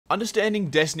Understanding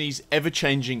Destiny's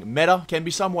ever-changing meta can be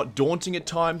somewhat daunting at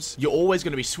times. You're always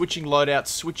going to be switching loadouts,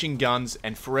 switching guns,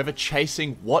 and forever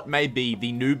chasing what may be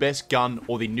the new best gun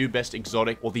or the new best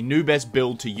exotic or the new best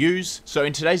build to use. So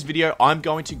in today's video, I'm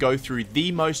going to go through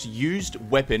the most used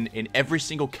weapon in every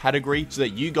single category so that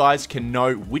you guys can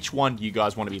know which one you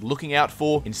guys want to be looking out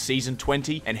for in Season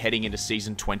 20 and heading into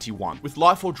Season 21. With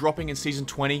Lightfall dropping in Season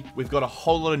 20, we've got a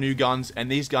whole lot of new guns, and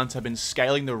these guns have been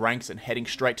scaling the ranks and heading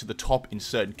straight to the top in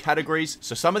certain categories.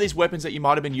 So some of these weapons that you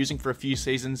might have been using for a few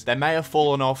seasons, they may have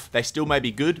fallen off. They still may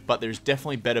be good, but there's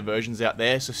definitely better versions out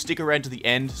there. So stick around to the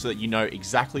end so that you know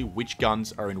exactly which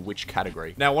guns are in which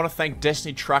category. Now I want to thank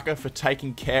Destiny Tracker for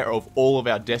taking care of all of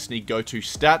our Destiny go-to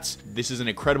stats. This is an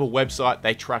incredible website.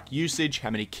 They track usage, how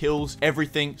many kills,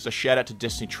 everything. So shout out to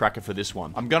Destiny Tracker for this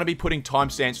one. I'm going to be putting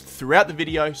timestamps throughout the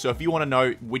video. So if you want to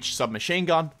know which submachine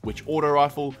gun, which auto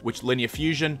rifle, which linear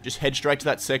fusion, just head straight to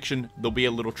that section. There'll be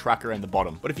a little tracker in the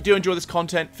bottom. But if you do enjoy this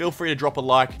content, feel free to drop a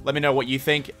like, let me know what you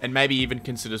think, and maybe even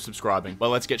consider subscribing. Well,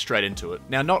 let's get straight into it.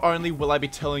 Now, not only will I be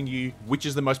telling you which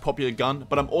is the most popular gun,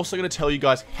 but I'm also going to tell you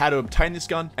guys how to obtain this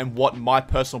gun and what my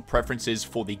personal preference is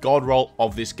for the gold roll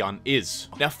of this gun is.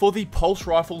 Now, for the pulse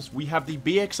rifles, we have the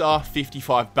BXR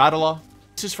 55 Battler.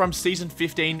 This is from Season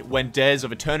 15 when Dares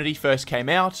of Eternity first came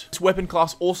out. This weapon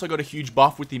class also got a huge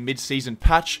buff with the mid-season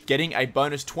patch, getting a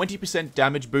bonus 20%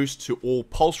 damage boost to all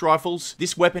pulse rifles.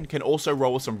 This weapon can also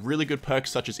roll with some really good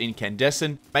perks such as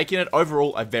Incandescent, making it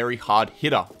overall a very hard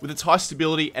hitter. With its high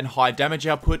stability and high damage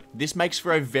output, this makes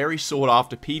for a very sought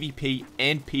after PvP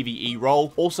and PvE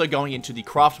roll. Also going into the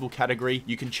craftable category,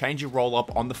 you can change your roll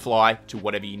up on the fly to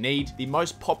whatever you need. The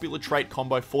most popular trait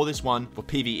combo for this one for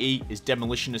PvE is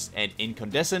Demolitionist and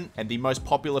Incandescent, and the most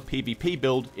popular PvP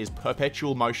build is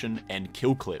Perpetual Motion and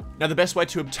Kill Clip. Now, the best way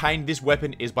to obtain this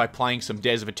weapon is by playing some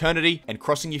Dares of Eternity and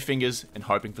crossing your fingers and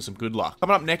hoping for some good luck.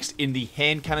 Coming up next in the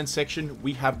hand cannon section,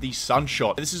 we have the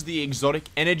Sunshot. This is the exotic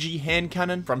energy hand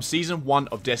cannon from Season 1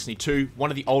 of Destiny 2, one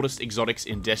of the oldest exotics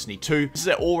in Destiny 2. This is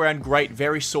an all-around great,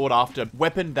 very sought after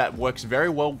weapon that works very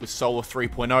well with Solar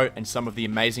 3.0 and some of the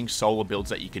amazing solar builds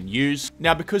that you can use.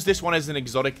 Now, because this one is an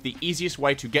exotic, the easiest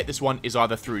way to get this one is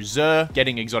either through Xur,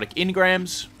 getting exotic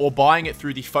engrams, or buying it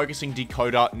through the focusing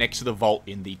decoder next to the vault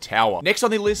in the tower. Next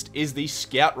on the list is the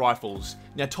scout rifles.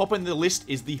 Now, top in the list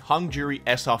is the Hung Jury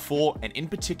SR4, and in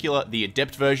particular the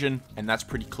Adept version, and that's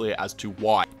pretty clear as to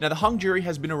why. Now, the Hung Jury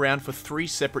has been around for 3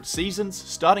 separate seasons,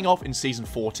 starting off in Season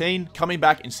 14, coming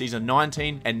back in Season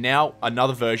 19, and now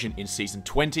another version in Season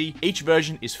 20. Each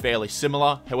version is fairly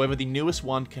similar, however the newest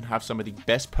one can have some of the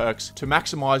best perks to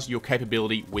maximize your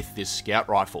capability with this scout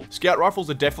rifle. Scout rifles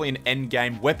are definitely an end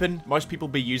game weapon. Most people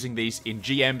be using these in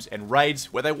GMs and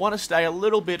raids where they want to stay a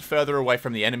little bit further away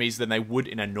from the enemies than they would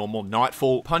in a normal nightfall.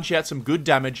 Punch out some good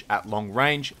damage at long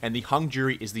range, and the Hung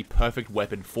Jury is the perfect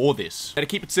weapon for this. Now, to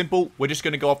keep it simple, we're just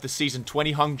going to go off the Season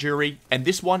 20 Hung Jury, and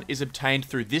this one is obtained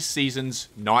through this season's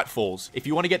Nightfalls. If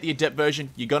you want to get the Adept version,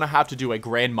 you're going to have to do a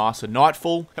Grandmaster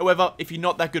Nightfall. However, if you're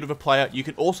not that good of a player, you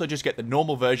can also just get the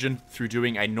normal version through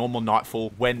doing a normal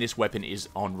Nightfall when this weapon is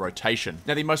on rotation.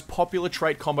 Now, the most popular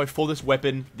trait combo for this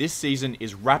weapon this season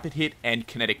is Rapid Hit and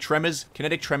Kinetic Tremors.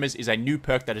 Kinetic Tremors is a new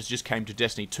perk that has just came to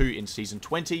Destiny 2 in Season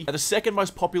 20. Now, the second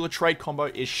most popular trade combo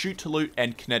is Shoot to Loot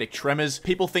and Kinetic Tremors.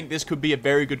 People think this could be a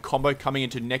very good combo coming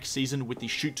into next season with the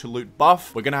Shoot to Loot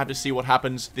buff. We're going to have to see what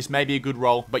happens. This may be a good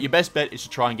roll, but your best bet is to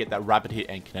try and get that Rapid Hit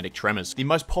and Kinetic Tremors. The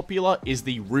most popular is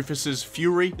the Rufus's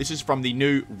Fury. This is from the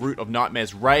new Root of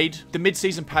Nightmares raid. The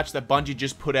mid-season patch that Bungie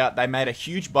just put out, they made a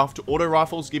huge buff to auto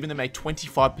rifles, giving them a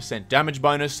 25% damage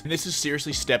bonus, and this has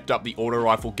seriously stepped up the auto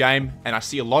rifle game, and I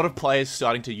see a lot of players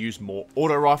starting to use more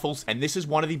auto rifles, and this is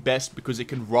one of the best because it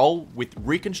can roll with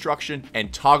reconstruction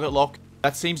and target lock.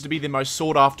 That seems to be the most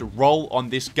sought after roll on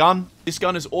this gun. This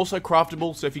gun is also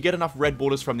craftable, so if you get enough red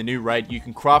borders from the new raid, you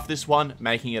can craft this one,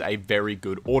 making it a very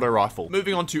good auto rifle.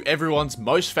 Moving on to everyone's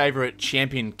most favorite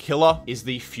champion killer is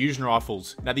the fusion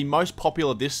rifles. Now, the most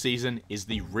popular this season is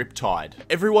the Riptide.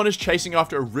 Everyone is chasing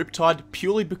after a Riptide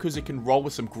purely because it can roll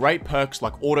with some great perks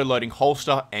like auto-loading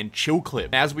holster and chill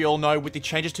clip. As we all know, with the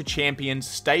changes to champions,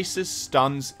 stasis,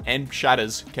 stuns, and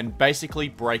shatters can basically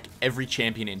break every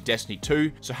champion in Destiny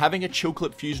 2, so having a chill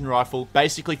clip fusion rifle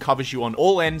basically covers you on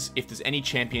all ends if there's increases any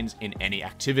champions in any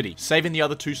activity, saving the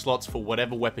other 2 slots for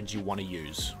whatever weapons you want to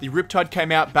use. The Riptide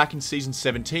came out back in Season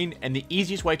 17, and the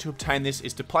easiest way to obtain this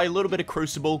is to play a little bit of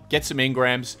Crucible, get some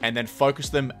engrams, and then focus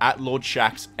them at Lord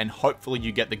Shaxx, and hopefully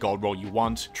you get the gold roll you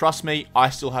want. Trust me, I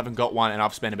still haven't got one, and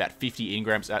I've spent about 50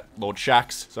 engrams at Lord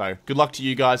Shaxx, so good luck to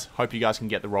you guys. Hope you guys can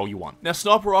get the roll you want. Now,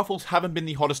 sniper rifles haven't been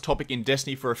the hottest topic in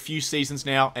Destiny for a few seasons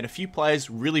now, and a few players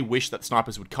really wish that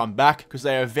snipers would come back, because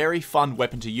they are a very fun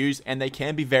weapon to use, and they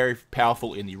can be very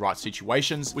powerful in the right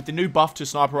situations. With the new buff to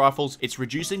sniper rifles, it's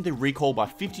reducing the recoil by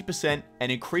 50%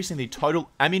 and increasing the total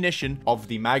ammunition of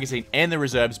the magazine and the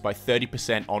reserves by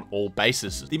 30% on all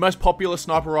bases. The most popular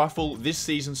sniper rifle this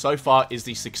season so far is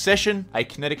the Succession, a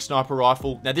kinetic sniper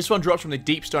rifle. Now, this one drops from the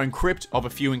Deepstone Crypt of a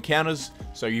few encounters,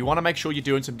 so you want to make sure you're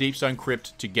doing some Deepstone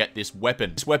Crypt to get this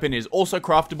weapon. This weapon is also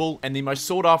craftable, and the most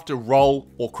sought after role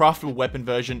or craftable weapon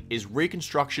version is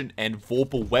Reconstruction and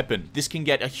Vorpal weapon. This can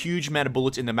get a huge amount of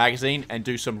bullets in the magazine and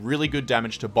do some really good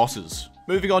damage to bosses.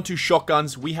 Moving on to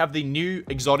shotguns, we have the new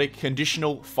exotic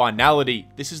Conditional Finality.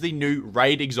 This is the new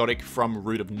raid exotic from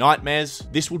Root of Nightmares.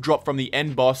 This will drop from the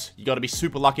end boss. You gotta be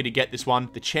super lucky to get this one.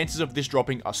 The chances of this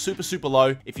dropping are super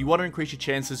low. If you want to increase your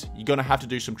chances, you're gonna have to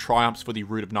do some triumphs for the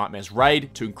Root of Nightmares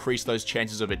raid to increase those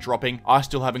chances of it dropping. I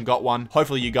still haven't got one.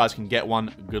 Hopefully you guys can get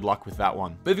one. Good luck with that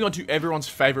one. Moving on to everyone's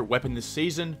favorite weapon this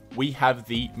season, we have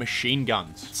the machine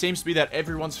guns. It seems to be that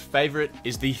everyone's favorite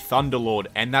is the Thunderlord,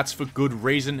 and that's for good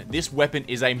reason. This weapon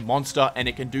is a monster, and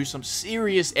it can do some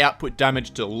serious output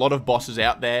damage to a lot of bosses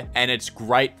out there, and it's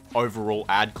great overall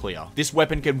ad clear. This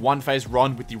weapon can one-phase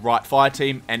Ron with the right fire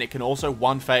team, and it can also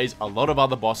one-phase a lot of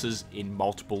other bosses in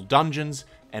multiple dungeons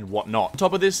and whatnot. On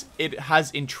top of this, it has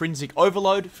intrinsic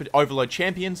overload for overload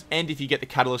champions, and if you get the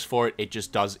catalyst for it, it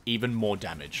just does even more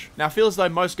damage. Now, I feel as though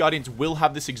most Guardians will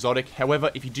have this exotic. However,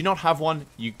 if you do not have one,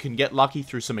 you can get lucky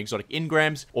through some exotic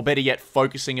engrams, or better yet,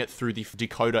 focusing it through the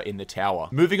decoder in the tower.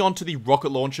 Moving on to the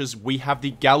rocket launchers, we have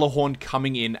the Gjallarhorn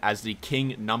coming in as the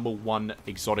King #1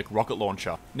 exotic rocket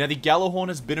launcher. Now, the Gjallarhorn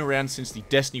has been around since the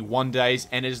Destiny 1 days,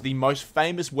 and is the most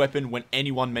famous weapon. When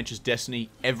anyone mentions Destiny,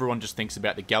 everyone just thinks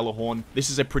about the Gjallarhorn. This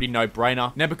is a pretty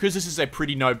no-brainer. Now, because this is a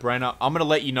pretty no-brainer, I'm going to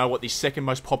let you know what the second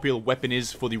most popular weapon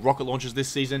is for the rocket launchers this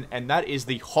season, and that is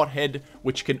the Hothead,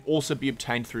 which can also be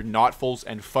obtained through Nightfalls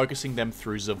and focusing them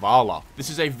through Zavala.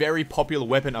 This is a very popular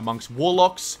weapon amongst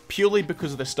Warlocks, purely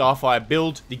because of the Starfire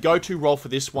build. The go-to role for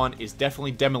this one is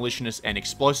definitely Demolitionist and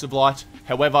Explosive Light.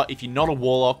 However, if you're not a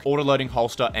Warlock, Autoloading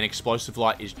Holster and Explosive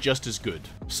Light is just as good.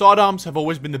 Sidearms have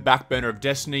always been the backburner of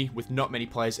Destiny, with not many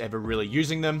players ever really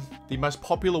using them. The most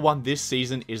popular one this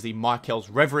season is the Michael's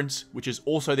Reverence, which is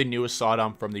also the newest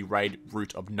sidearm from the raid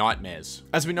Root of Nightmares.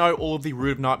 As we know, all of the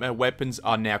Root of Nightmare weapons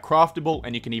are now craftable,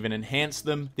 and you can even enhance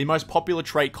them. The most popular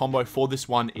trait combo for this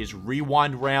one is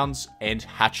Rewind Rounds and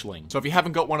Hatchling. So if you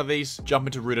haven't got one of these, jump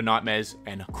into Root of Nightmares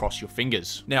and cross your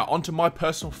fingers. Now, onto my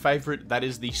personal favorite, that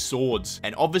is the swords.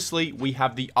 And obviously, we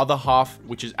have the other half,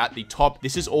 which is at the top.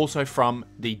 This is also from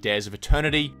the Dares of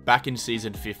Eternity back in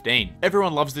Season 15.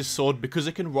 Everyone loves this sword because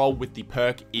it can roll with the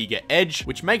perk Eager Edge,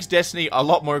 which makes Destiny a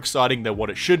lot more exciting than what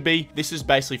it should be. This is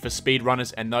basically for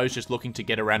speedrunners and those just looking to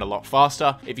get around a lot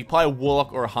faster. If you play a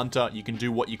Warlock or a Hunter, you can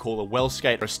do what you call a Well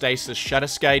Skate or a Stasis Shatter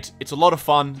Skate. It's a lot of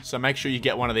fun, so make sure you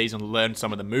get one of these and learn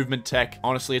some of the movement tech.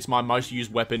 Honestly, it's my most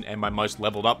used weapon and my most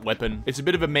leveled up weapon. It's a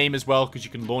bit of a meme as well, because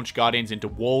you can launch Guardians into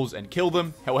walls and kill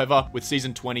them. However, with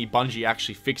Season 20, Bungie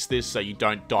actually fixed this so you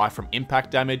don't die from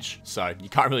impact damage, so you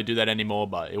can't really do that anymore,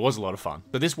 but it was a lot of fun.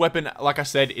 So this weapon, like I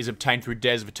said, is obtained through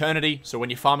Dares of Eternity, so when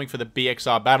you're farming for the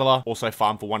BXR Battler, also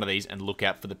farm for one of these and look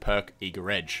out for the perk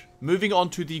Eager Edge. Moving on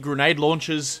to the grenade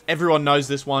launchers, everyone knows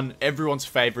this one. Everyone's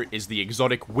favorite is the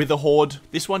exotic Witherhoard.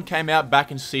 This one came out back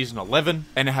in Season 11,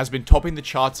 and it has been topping the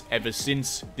charts ever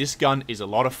since. This gun is a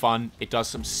lot of fun. It does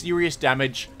some serious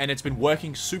damage, and it's been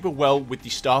working super well with the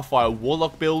Starfire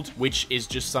Warlock build, which is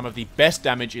just some of the best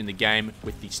damage in the game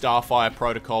with the Starfire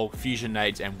Protocol, Fusion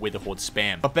Nades, and Witherhoard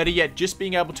spam. But better yet, just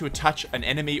being able to attach an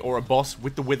enemy or a boss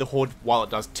with the Witherhoard while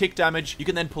it does tick damage, you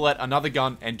can then pull out another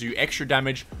gun and do extra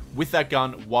damage with that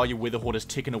gun while your Witherhoard is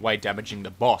ticking away damaging the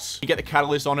boss. You get the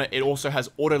catalyst on it. It also has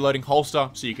auto-loading holster,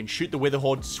 so you can shoot the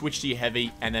Witherhoard, switch to your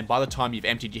heavy, and then by the time you've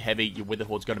emptied your heavy, your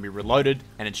Witherhoard's going to be reloaded,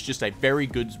 and it's just a very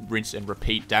good rinse and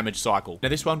repeat damage cycle. Now,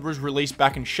 this one was released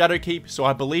back in Shadowkeep, so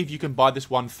I believe you can buy this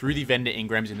one through the vendor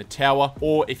engrams in the tower,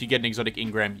 or if you get an exotic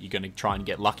engram, you're going to try and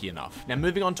get lucky enough. Now,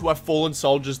 moving on to our Fallen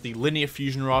Soldiers, the linear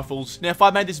fusion rifles. Now, if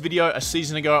I made this video a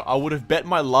season ago, I would have bet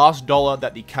my last dollar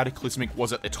that the Cataclysmic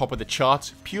was at the top of the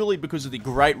charts, purely purely because of the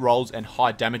great rolls and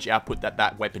high damage output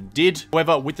that weapon did.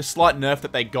 However, with the slight nerf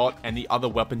that they got and the other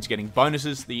weapons getting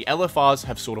bonuses, the LFRs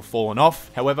have sort of fallen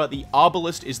off. However, the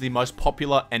Arbalist is the most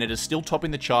popular and it is still topping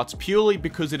the charts purely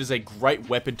because it is a great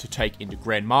weapon to take into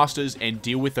Grandmasters and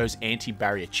deal with those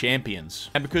anti-barrier champions.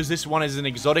 And because this one is an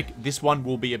exotic, this one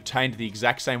will be obtained the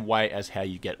exact same way as how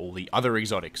you get all the other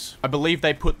exotics. I believe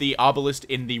they put the Arbalist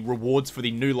in the rewards for the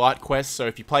new light quest, so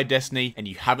if you play Destiny and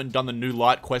you haven't done the new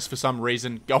light quest for some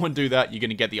reason, go and do that. You're going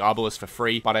to get the Arbalist for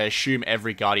free, but I assume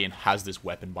every Guardian has this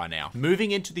weapon by now.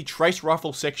 Moving into the Trace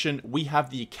Rifle section, we have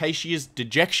the Acacia's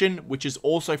Dejection, which is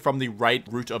also from the raid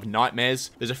Root of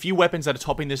Nightmares. There's a few weapons that are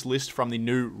topping this list from the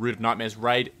new Root of Nightmares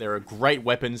raid. There are great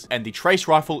weapons, and the Trace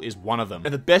Rifle is one of them.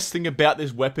 And the best thing about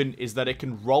this weapon is that it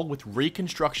can roll with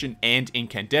Reconstruction and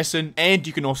Incandescent, and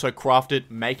you can also craft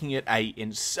it, making it a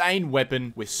insane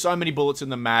weapon with so many bullets in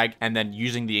the mag, and then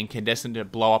using the Incandescent to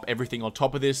blow up everything on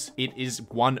top of this. It is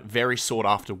one very sought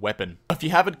after weapon. If you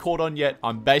haven't caught on yet,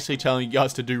 I'm basically telling you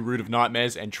guys to do Root of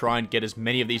Nightmares and try and get as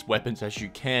many of these weapons as you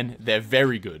can. They're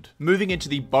very good. Moving into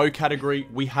the bow category,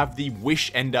 we have the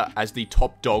Wish Ender as the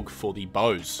top dog for the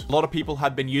bows. A lot of people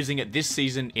have been using it this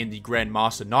season in the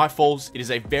Grandmaster Nightfalls. It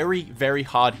is a very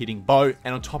hard hitting bow,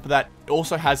 and on top of that, it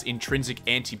also has intrinsic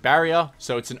anti-barrier,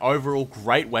 so it's an overall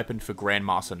great weapon for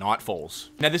Grandmaster Nightfalls.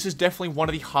 Now, this is definitely one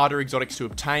of the harder exotics to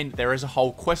obtain. There is a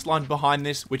whole quest line behind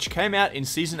this, which came out in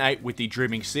Season 8 with the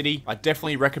Dreaming City. I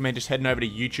definitely recommend just heading over to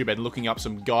YouTube and looking up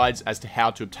some guides as to how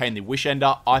to obtain the Wish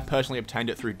Ender. I personally obtained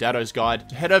it through Datto's guide.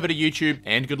 So head over to YouTube,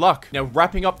 and good luck. Now,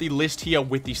 wrapping up the list here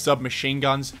with the submachine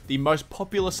guns, the most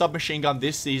popular submachine gun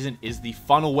this season is the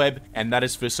Funnel Web, and that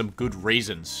is for some good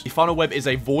reasons. The Funnel Web is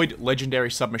a Void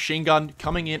legendary submachine gun,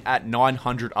 coming in at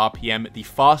 900 RPM, the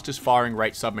fastest firing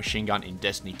rate submachine gun in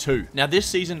Destiny 2. Now, this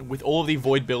season, with all of the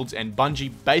Void builds and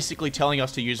Bungie basically telling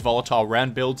us to use volatile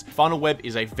round builds, Funnel Web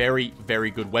is a very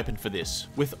good weapon for this.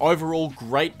 With overall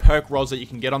great perk rolls that you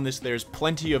can get on this, there's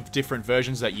plenty of different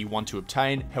versions that you want to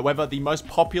obtain. However, the most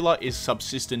popular is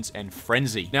Subsistence and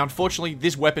Frenzy. Now, unfortunately,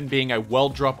 this weapon being a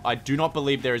world drop, I do not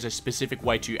believe there is a specific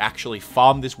way to actually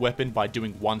farm this weapon by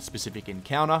doing one specific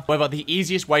encounter. However, the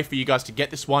easiest way for you guys to get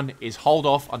this one is hold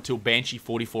off until Banshee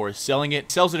 44 is selling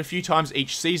it. Sells it a few times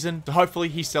each season, so hopefully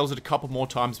he sells it a couple more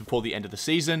times before the end of the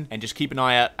season, and just keep an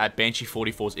eye out at Banshee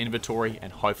 44's inventory,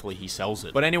 and hopefully he sells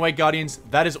it. But anyway, Guardians,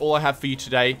 that is all I have for you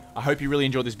today. I hope you really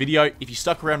enjoyed this video. If you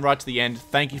stuck around right to the end,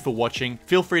 thank you for watching.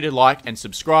 Feel free to like and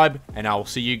subscribe, and I will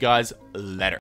see you guys later.